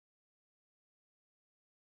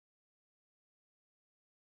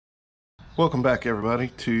Welcome back, everybody,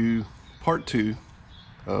 to part 2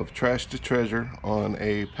 of Trash to Treasure on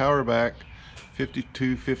a Powerback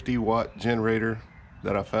 5250 watt generator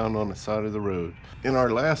that I found on the side of the road. In our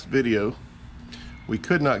last video, we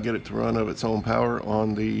could not get it to run of its own power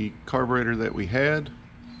on the carburetor that we had.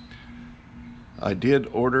 I did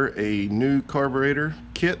order a new carburetor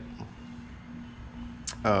kit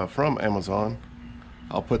from Amazon.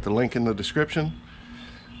 I'll put the link in the description.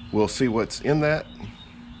 We'll see what's in that,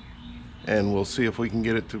 and we'll see if we can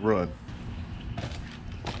get it to run.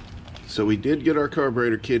 So we did get our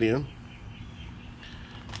carburetor kit in.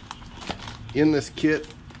 In this kit,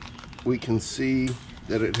 we can see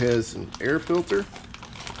that it has an air filter,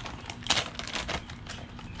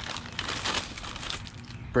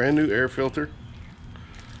 brand new air filter.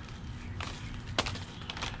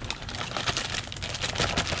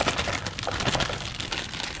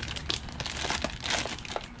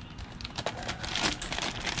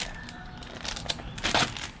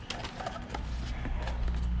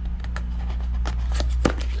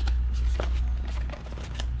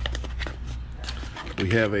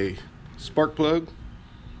 We have a spark plug,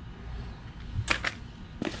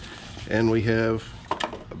 and we have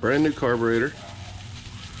a brand new carburetor.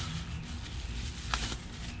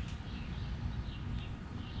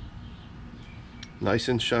 Nice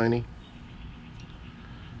and shiny.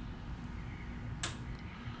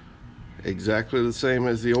 Exactly the same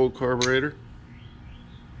as the old carburetor.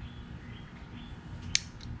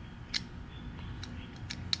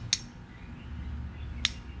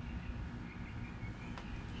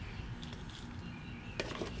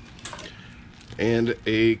 And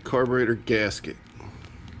a carburetor gasket.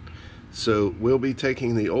 So we'll be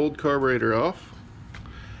taking the old carburetor off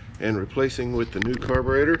and replacing with the new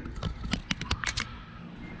carburetor.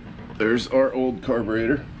 There's our old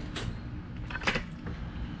carburetor.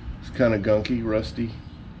 It's kind of gunky, rusty,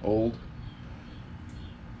 old.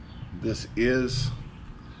 This is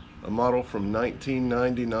a model from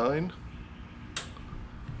 1999.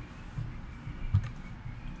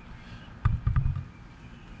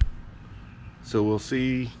 So we'll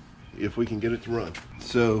see if we can get it to run.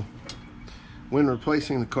 So when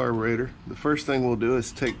replacing the carburetor, the first thing we'll do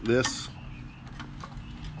is take this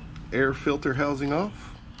air filter housing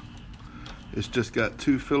off. It's just got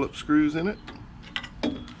 2 Phillips screws in it.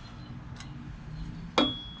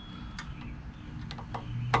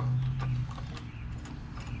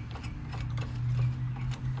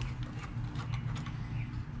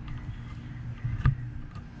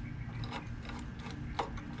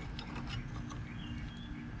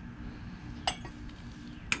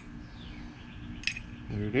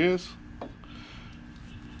 There it is.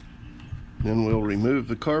 Then we'll remove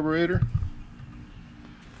the carburetor.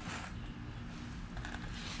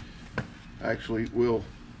 Actually, we'll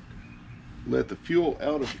let the fuel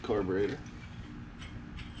out of the carburetor.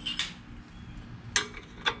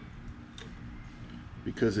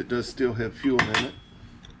 Because it does still have fuel in it.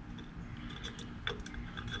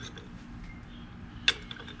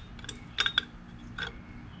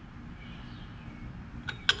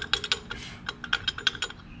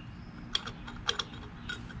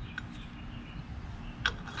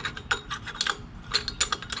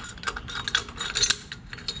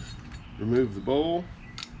 Remove the bowl.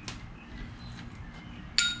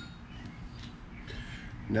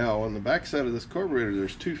 Now on the back side of this carburetor,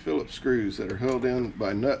 there's 2 Phillips screws that are held in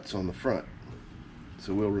by nuts on the front.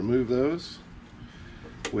 So we'll remove those,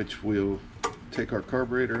 which will take our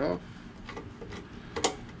carburetor off.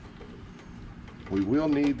 We will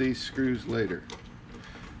need these screws later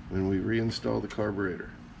when we reinstall the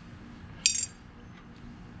carburetor.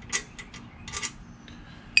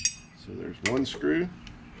 So there's 1 screw.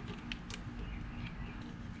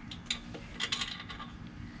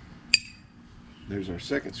 There's our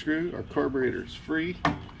 2nd screw. Our carburetor is free.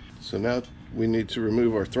 So now we need to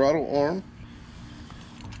remove our throttle arm.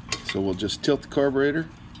 So we'll just tilt the carburetor.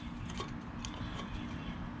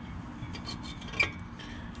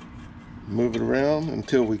 Move it around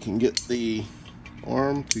until we can get the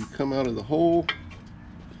arm to come out of the hole.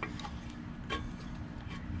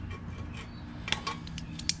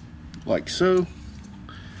 Like so.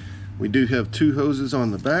 We do have 2 hoses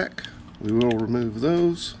on the back. We will remove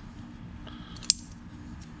those.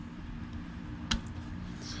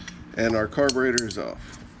 And our carburetor is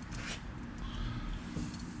off.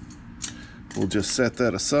 We'll just set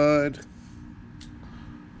that aside.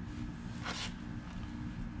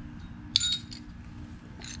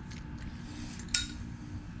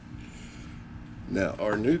 Now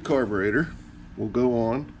our new carburetor will go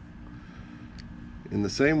on in the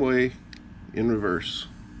same way in reverse.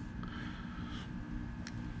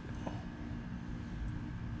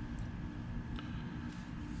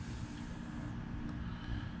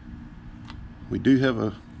 We do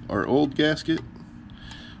have our old gasket.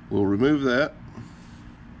 We'll remove that.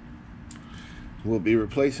 We'll be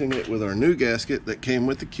replacing it with our new gasket that came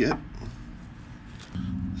with the kit.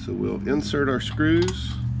 So we'll insert our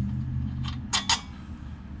screws.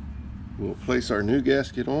 We'll place our new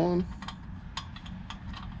gasket on.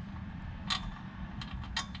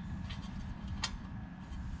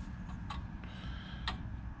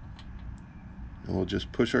 And we'll just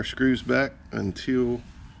push our screws back until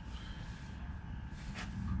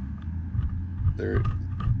they're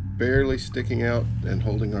barely sticking out and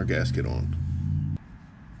holding our gasket on.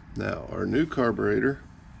 Now our new carburetor,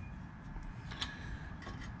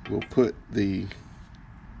 we'll put the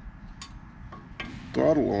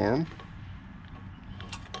throttle arm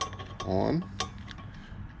on.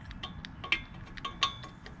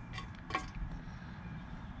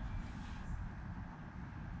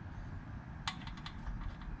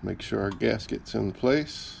 Make sure our gasket's in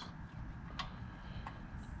place.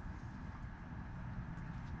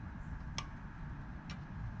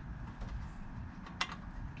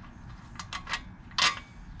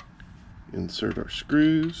 Insert our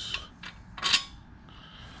screws.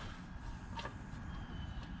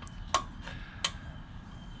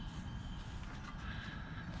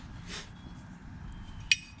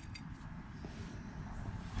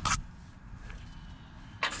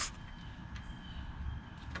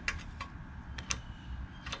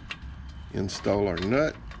 Install our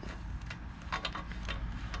nut.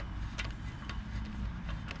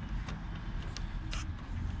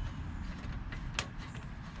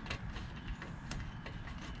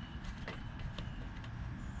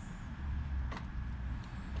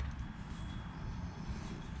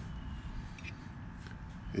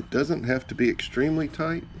 It doesn't have to be extremely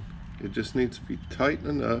tight. It just needs to be tight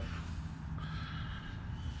enough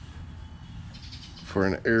for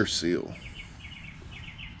an air seal.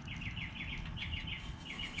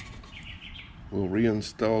 We'll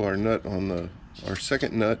reinstall our nut on our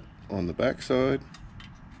second nut on the back side.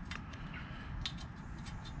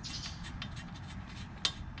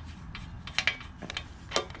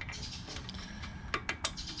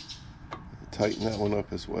 Tighten that one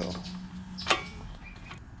up as well.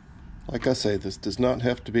 Like I say, this does not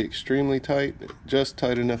have to be extremely tight, just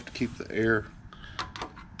tight enough to keep the air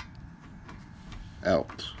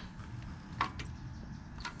out.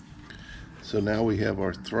 So now we have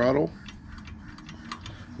our throttle.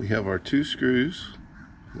 We have our two screws,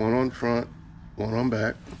 one on front, one on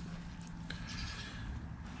back.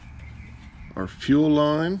 Our fuel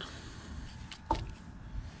line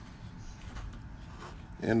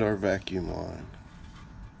and our vacuum line.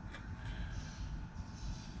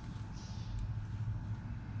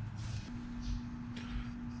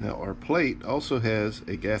 Now our plate also has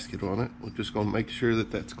a gasket on it. We're just going to make sure that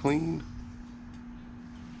that's clean.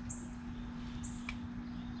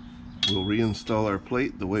 We'll reinstall our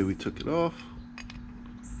plate the way we took it off.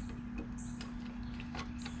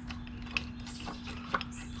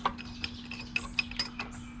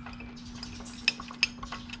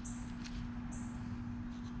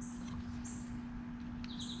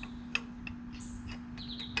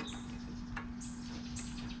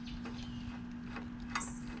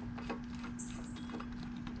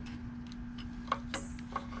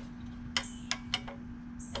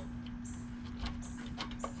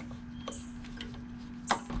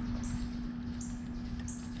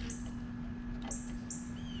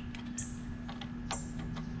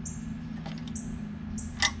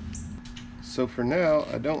 So for now,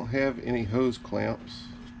 I don't have any hose clamps,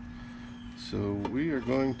 so we are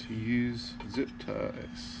going to use zip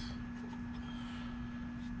ties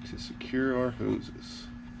to secure our hoses.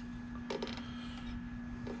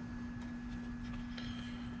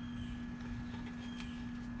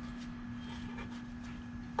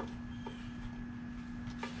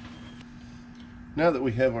 Now that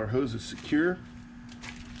we have our hoses secure,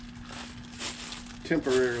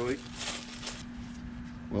 temporarily,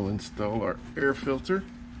 we'll install our air filter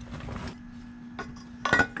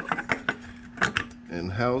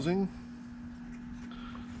and housing.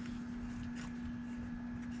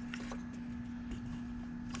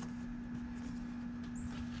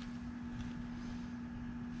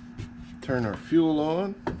 Turn our fuel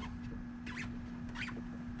on.